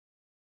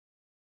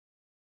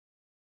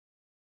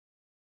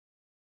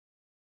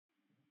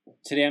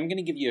Today I'm going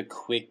to give you a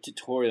quick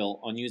tutorial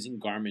on using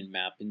Garmin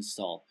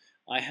MapInstall.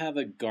 I have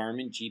a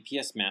Garmin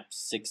GPS Map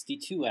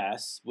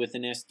 62S with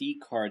an SD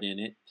card in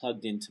it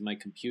plugged into my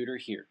computer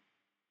here.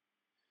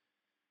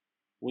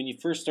 When you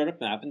first start up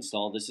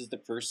MapInstall, this is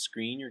the first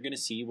screen you're going to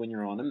see when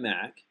you're on a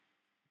Mac.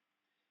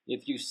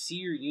 If you see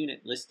your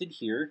unit listed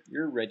here,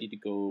 you're ready to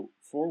go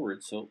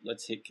forward, so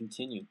let's hit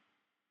continue.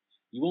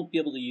 You won't be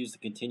able to use the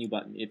continue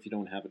button if you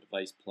don't have a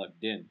device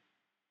plugged in.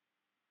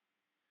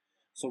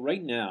 So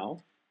right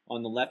now,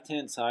 on the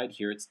left-hand side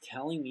here, it's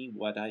telling me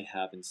what I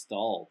have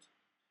installed.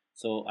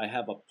 So I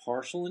have a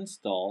partial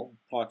install,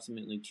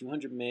 approximately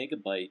 200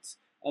 megabytes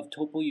of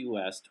Topo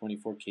US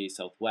 24K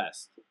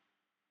Southwest.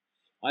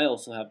 I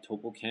also have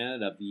Topo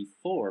Canada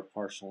V4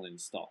 partial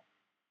install.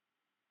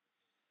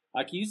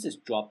 I could use this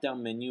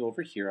drop-down menu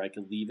over here. I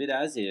could leave it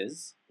as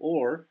is,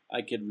 or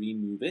I could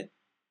remove it,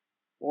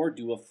 or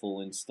do a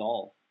full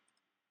install.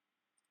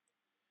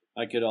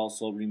 I could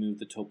also remove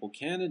the Topo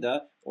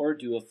Canada or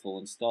do a full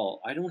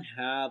install. I don't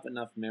have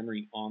enough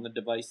memory on the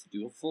device to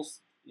do a full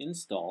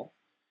install.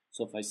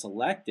 So if I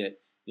select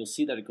it, you'll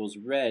see that it goes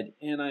red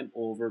and I'm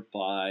over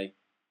by,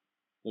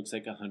 looks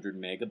like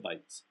 100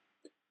 megabytes.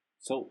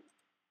 So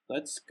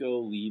let's go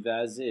leave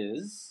as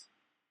is.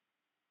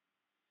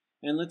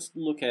 And let's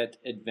look at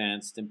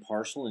advanced and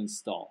partial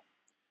install.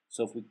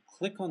 So if we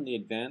click on the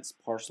advanced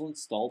partial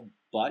install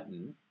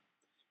button,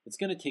 it's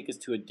going to take us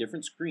to a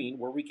different screen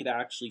where we could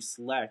actually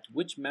select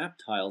which map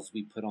tiles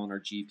we put on our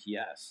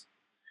GPS.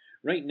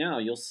 Right now,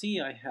 you'll see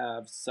I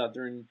have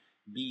southern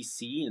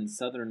BC and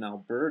southern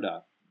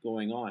Alberta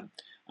going on.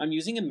 I'm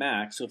using a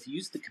Mac, so if you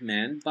use the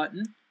command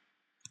button,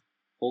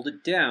 hold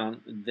it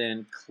down,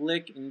 then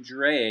click and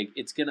drag,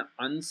 it's going to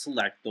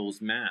unselect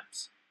those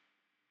maps.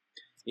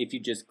 If you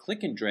just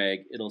click and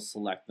drag, it'll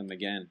select them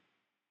again.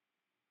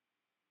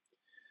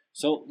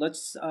 So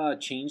let's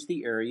change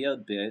the area a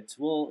bit.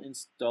 We'll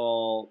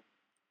install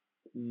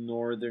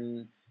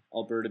northern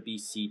Alberta,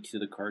 BC to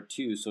the card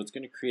too. So it's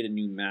going to create a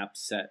new map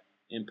set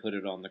and put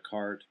it on the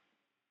card.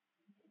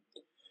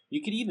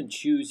 You could even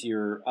choose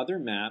your other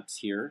maps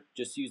here.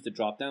 Just use the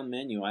drop-down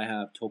menu. I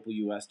have Topo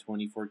US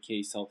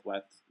 24K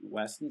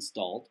Southwest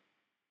installed.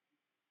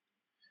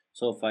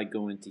 So if I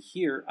go into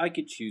here, I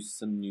could choose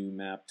some new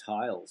map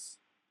tiles.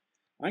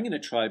 I'm going to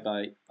try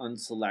by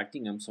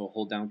unselecting them. So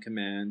hold down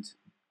Command,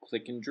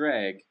 click and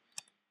drag,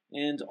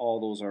 and all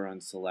those are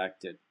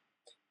unselected.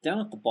 Down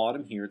at the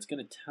bottom here, it's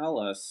going to tell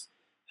us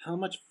how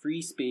much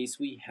free space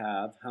we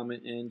have,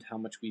 and how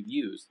much we've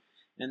used,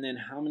 and then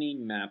how many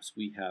maps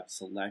we have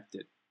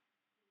selected.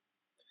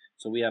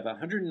 So we have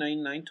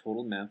 199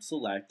 total maps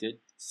selected.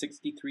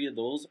 63 of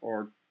those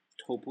are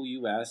Topo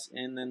US,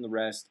 and then the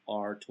rest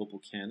are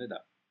Topo Canada.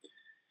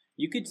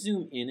 You could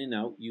zoom in and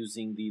out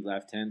using the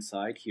left-hand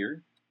side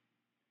here.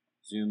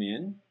 Zoom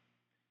in,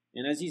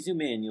 and as you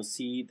zoom in, you'll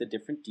see the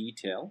different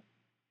detail,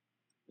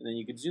 and then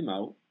you could zoom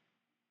out.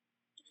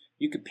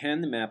 You could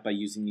pan the map by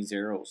using these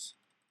arrows.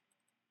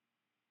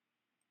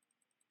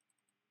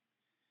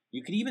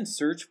 You could even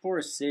search for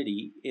a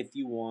city if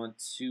you want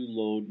to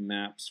load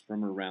maps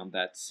from around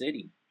that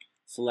city.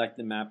 Select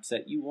the map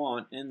set you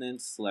want and then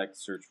select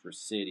search for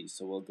city.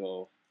 So we'll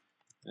go,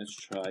 let's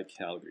try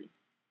Calgary.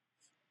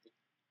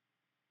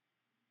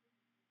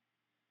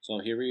 So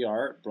here we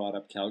are, it brought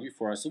up Calgary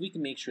for us, so we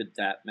can make sure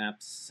that map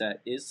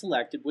set is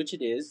selected, which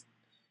it is.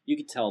 You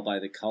can tell by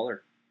the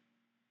color.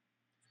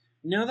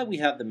 Now that we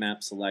have the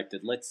map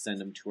selected, let's send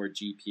them to our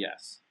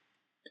GPS.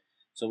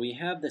 So we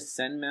have the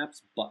Send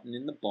Maps button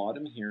in the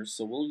bottom here,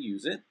 so we'll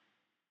use it.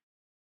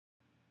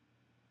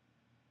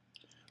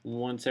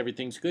 Once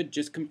everything's good,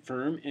 just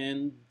confirm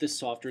and the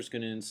software is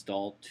going to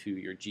install to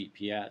your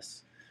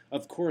GPS.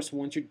 Of course,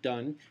 once you're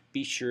done,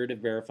 be sure to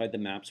verify the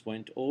maps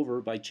went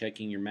over by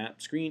checking your map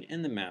screen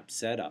and the map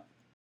setup.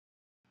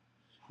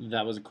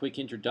 That was a quick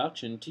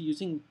introduction to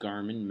using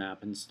Garmin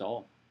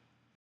MapInstall.